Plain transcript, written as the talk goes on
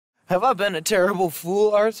Have I been a terrible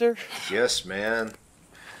fool, Arthur? Yes, man.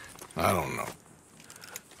 I don't know.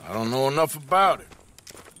 I don't know enough about it.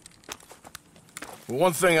 But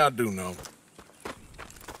one thing I do know.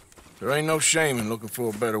 There ain't no shame in looking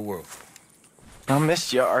for a better world. I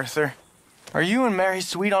missed you, Arthur. Are you and Mary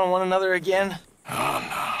sweet on one another again?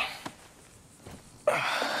 Oh, no.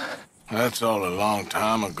 That's all a long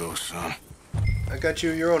time ago, son. I got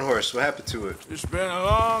you your own horse. What happened to it? It's been a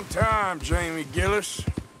long time, Jamie Gillis.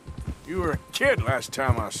 You were a kid last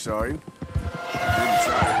time I saw you. You didn't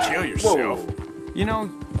try to kill yourself. Whoa. You know,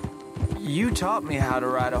 you taught me how to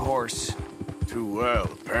ride a horse. Too well,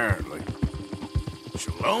 apparently.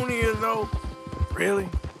 Chelonia, though? Really?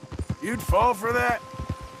 You'd fall for that?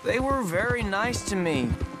 They were very nice to me.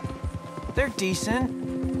 They're decent.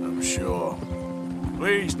 I'm sure.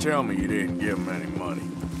 Please tell me you didn't give them any money.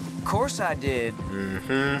 Of course I did.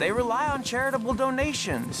 Mm-hmm. They rely on charitable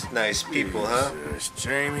donations. Nice people, huh? Jesus,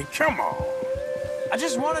 Jamie, come on. I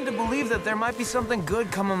just wanted to believe that there might be something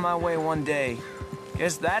good coming my way one day.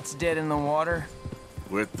 Guess that's dead in the water.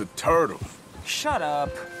 With the turtles. Shut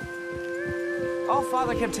up. All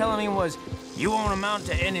Father kept telling me was, you won't amount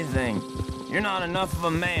to anything. You're not enough of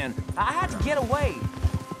a man. I had to get away.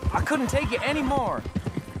 I couldn't take it anymore.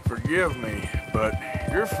 Forgive me, but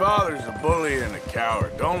your father's a bully and a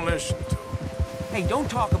coward. Don't listen to him. Hey, don't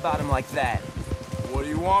talk about him like that. What do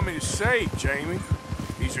you want me to say, Jamie?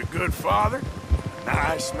 He's a good father?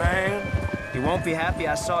 Nice man? He won't be happy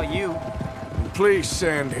I saw you. Please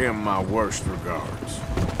send him my worst regards.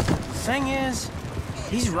 The thing is,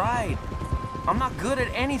 he's right. I'm not good at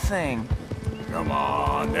anything. Come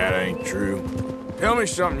on, that ain't true. Tell me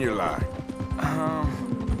something you like.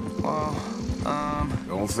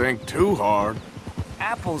 Don't think too hard.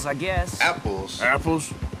 Apples, I guess. Apples.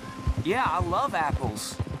 Apples? Yeah, I love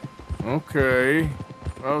apples. Okay.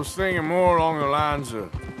 I was thinking more along the lines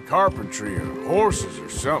of carpentry or horses or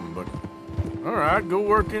something, but... All right, go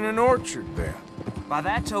work in an orchard then. By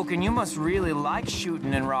that token, you must really like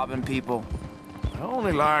shooting and robbing people. I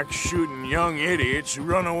only like shooting young idiots who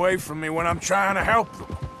run away from me when I'm trying to help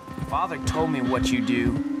them. Father told me what you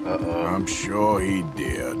do. Uh-oh. I'm sure he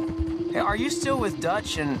did. Hey, are you still with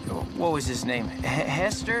Dutch and... what was his name?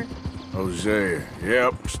 Hester? Hosea.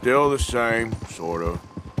 Yep, still the same, sort of.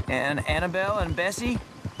 And Annabelle and Bessie?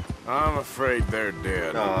 I'm afraid they're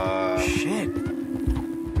dead. Shit.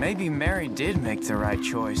 Maybe Mary did make the right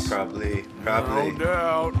choice. Probably. No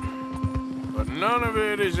doubt. But none of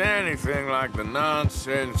it is anything like the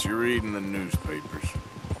nonsense you read in the newspapers.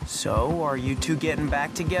 So, are you two getting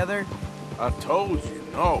back together? I told you,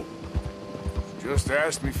 no. Just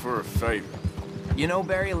ask me for a favor. You know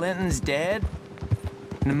Barry Linton's dead?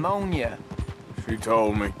 Pneumonia. She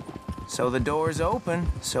told me. So the door's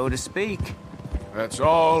open, so to speak. That's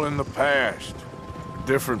all in the past.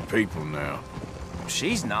 Different people now.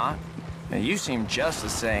 She's not. And you seem just the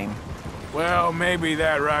same. Well, maybe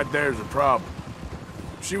that right there's a problem.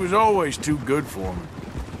 She was always too good for me.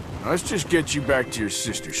 Now, let's just get you back to your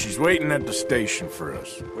sister. She's waiting at the station for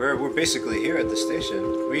us. We're basically here at the station.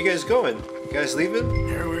 Where you guys going? You guys leaving?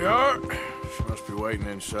 Here we are. She must be waiting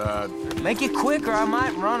inside. Make it quick or I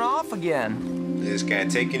might run off again. This guy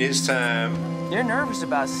taking his time. You're nervous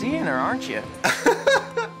about seeing her, aren't you?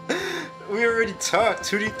 We already talked.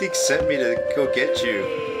 Who do you think sent me to go get you?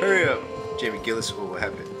 Hurry up. Jamie Gillis. Oh, what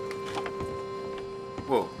happened?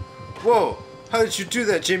 Whoa. Whoa. How did you do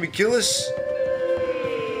that, Jamie Gillis?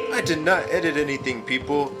 I did not edit anything,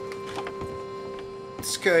 people.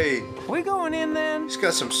 This guy... We going in then? He's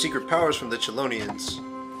got some secret powers from the Chelonians.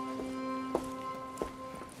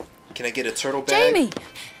 Can I get a turtle bag? Jamie!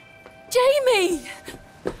 Jamie!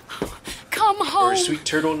 Come home. Or a sweet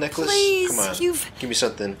turtle necklace? Please, Come on. Give me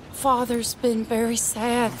something. Father's been very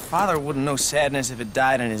sad. Father wouldn't know sadness if it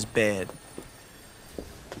died in his bed.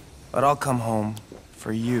 But I'll come home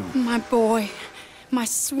for you. My boy. My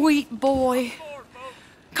sweet boy.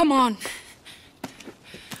 Come on.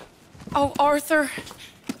 Oh, Arthur.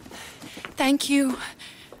 Thank you.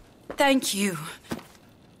 Thank you.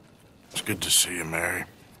 It's good to see you, Mary.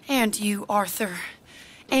 And you, Arthur.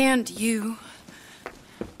 And you.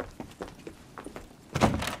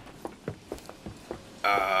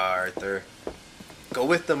 Arthur. Go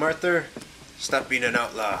with them, Arthur. Stop being an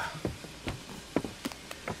outlaw.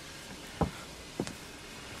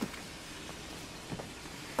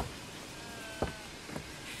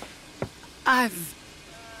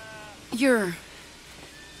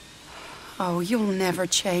 Oh, you'll never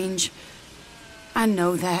change. I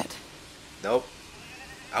know that. Nope.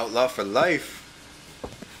 Outlaw for life.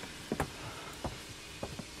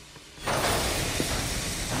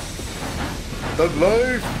 Thug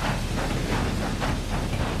life.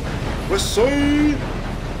 West Side!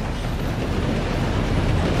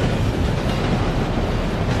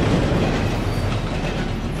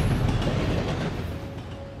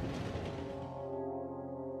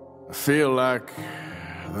 I feel like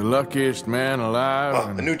the luckiest man alive. Oh,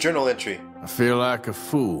 a new journal entry. I feel like a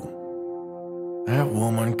fool. That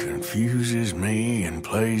woman confuses me and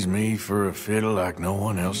plays me for a fiddle like no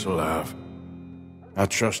one else alive. I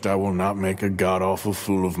trust I will not make a god-awful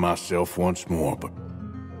fool of myself once more, but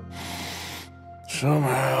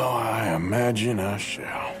somehow I imagine I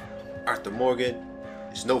shall. Arthur Morgan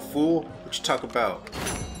is no fool. What you talk about?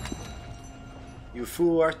 You a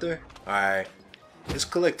fool, Arthur? Alright. Let's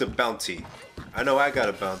collect a bounty. I know I got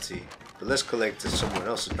a bounty, but let's collect someone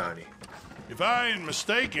else's bounty. If I ain't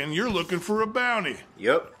mistaken, you're looking for a bounty.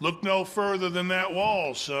 Yep. Look no further than that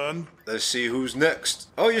wall, son. Let's see who's next.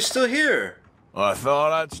 Oh, you're still here. Well, I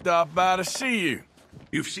thought I'd stop by to see you.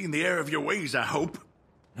 You've seen the error of your ways, I hope.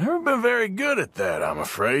 Never been very good at that, I'm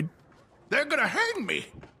afraid. They're gonna hang me.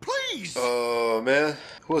 Please. Oh, man.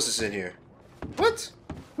 Who else is in here? What?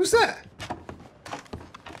 Who's that?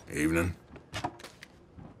 Evening.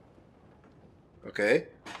 Okay.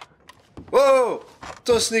 Whoa!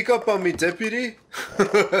 Don't sneak up on me, deputy.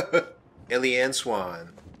 Eliane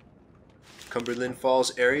Swan. Cumberland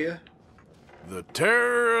Falls area. The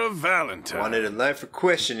Terror of Valentine. Wanted in life for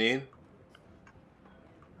questioning.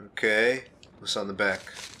 Okay. What's on the back?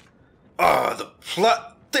 Ah, the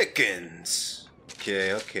plot thickens.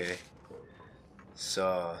 Okay, okay.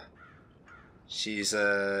 So she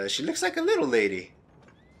looks like a little lady.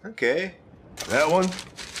 Okay. That one?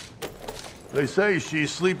 They say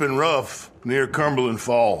she's sleeping rough near Cumberland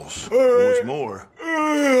Falls. What's more,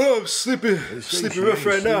 I'm sleeping rough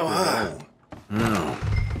right now, huh?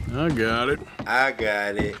 I got it. I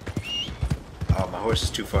got it. Oh, my horse is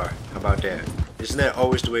too far. How about that? Isn't that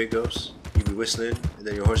always the way it goes? You be whistling, and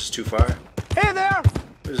then your horse is too far? Hey there!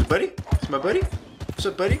 Is it buddy? Is my buddy? What's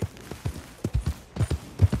up, buddy?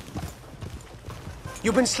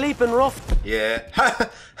 You been sleeping rough? Yeah.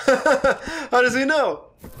 How does he know?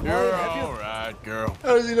 You're all right, girl.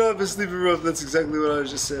 How does he know I've been sleeping rough? That's exactly what I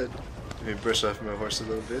just said. Let me brush off my horse a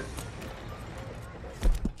little bit.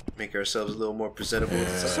 Make ourselves a little more presentable.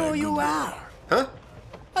 Yeah. So you are. Huh?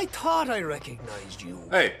 I thought I recognized you.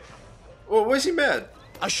 Hey. Well, why is he mad?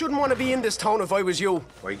 I shouldn't want to be in this town if I was you.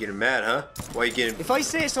 Why are you getting mad, huh? Why are you getting... If I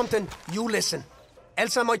say something, you listen.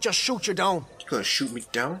 Else I might just shoot you down. You gonna shoot me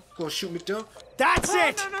down? You gonna shoot me down? That's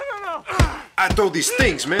it! No. I throw these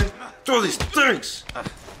things, man. Throw these things.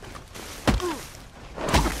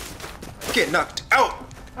 Get knocked out.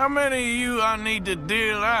 How many of you I need to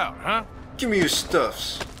deal out, huh? Give me your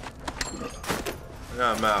stuffs. And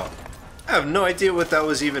I'm out. I have no idea what that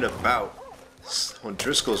was even about. Well,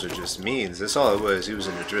 Driscolls are just means. That's all it was. He was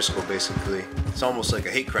in a Driscoll, basically. It's almost like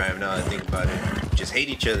a hate crime now that I think about it. We just hate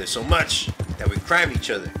each other so much that we crime each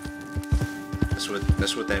other.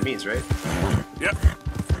 That's what that means, right? Yep.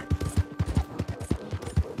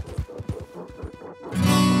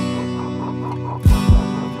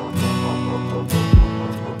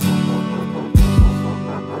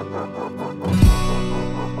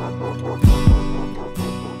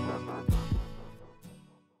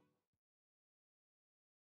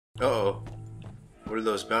 Uh-oh. What are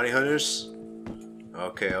those, bounty hunters?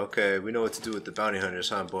 Okay, okay. We know what to do with the bounty hunters,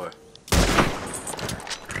 huh, boy?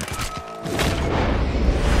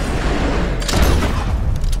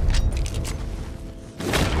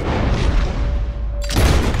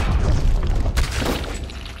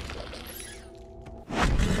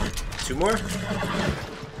 Two more?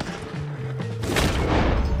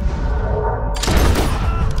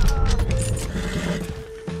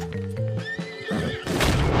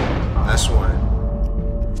 Last one.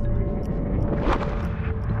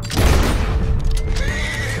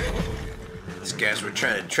 These guys were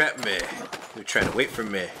trying to trap me. They were trying to wait for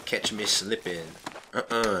me, catch me slipping.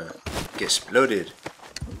 Get exploded.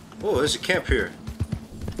 Oh, there's a camp here.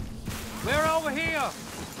 We're over here.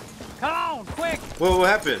 Come on, quick. Whoa, what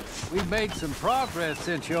happened? We've made some progress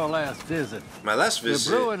since your last visit. My last We're visit?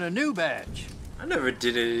 brewing a new batch. I never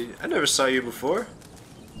did it. I never saw you before.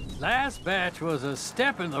 Last batch was a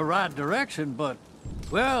step in the right direction, but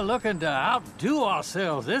we're looking to outdo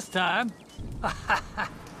ourselves this time.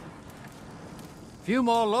 Few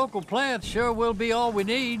more local plants sure will be all we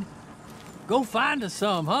need. Go find us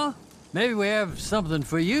some, huh? Maybe we have something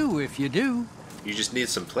for you if you do. You just need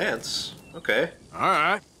some plants. Okay. All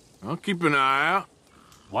right. I'll keep an eye out.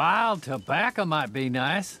 Wild tobacco might be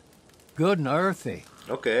nice. Good and earthy.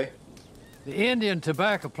 Okay. The Indian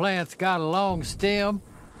tobacco plant's got a long stem.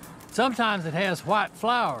 Sometimes it has white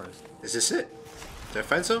flowers. Is this it? Did I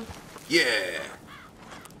find some? Yeah.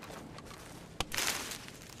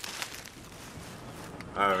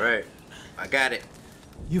 Alright. I got it.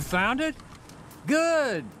 You found it?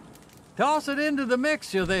 Good. Toss it into the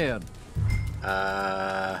mixture then.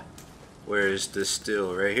 Where's the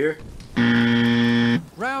still? Right here?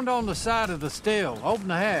 Round on the side of the still. Open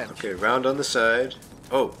the hatch. Okay, round on the side.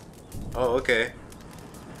 Oh. Oh, okay.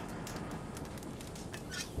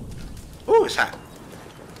 Oh, it's hot.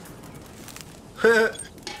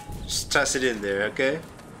 Just toss it in there, okay?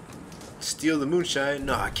 Steal the moonshine?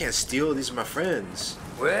 No, I can't steal. These are my friends.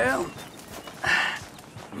 Well,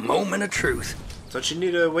 moment of truth. Don't you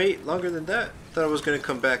need to wait longer than that? Thought I was gonna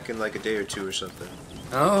come back in like a day or two or something.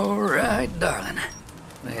 All right, darling.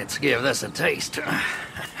 Let's give this a taste.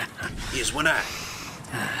 Here's one eye.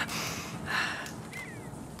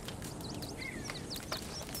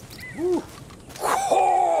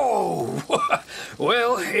 Whoa!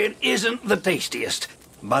 Well, it isn't the tastiest,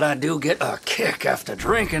 but I do get a kick after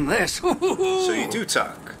drinking this. So you do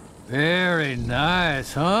talk. Very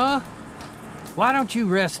nice, huh? Why don't you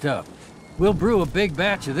rest up? We'll brew a big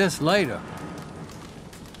batch of this later.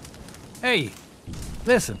 Hey,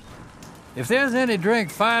 listen. If there's any drink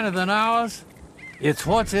finer than ours, it's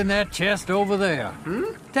what's in that chest over there.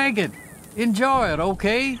 Take it. Enjoy it,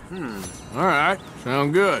 okay? All right,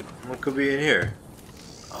 sound good. What could be in here?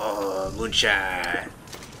 Oh, moonshine.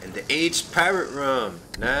 And the aged pirate rum.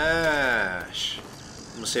 Nice.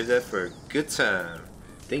 I'm gonna save that for a good time.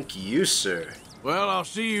 Thank you, sir. Well, I'll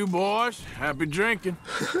see you boys. Happy drinking.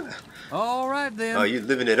 All right, then. Oh, you're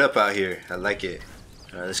living it up out here. I like it.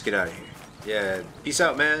 All right, let's get out of here. Yeah, peace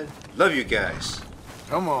out, man. Love you guys.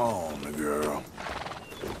 Come on, girl.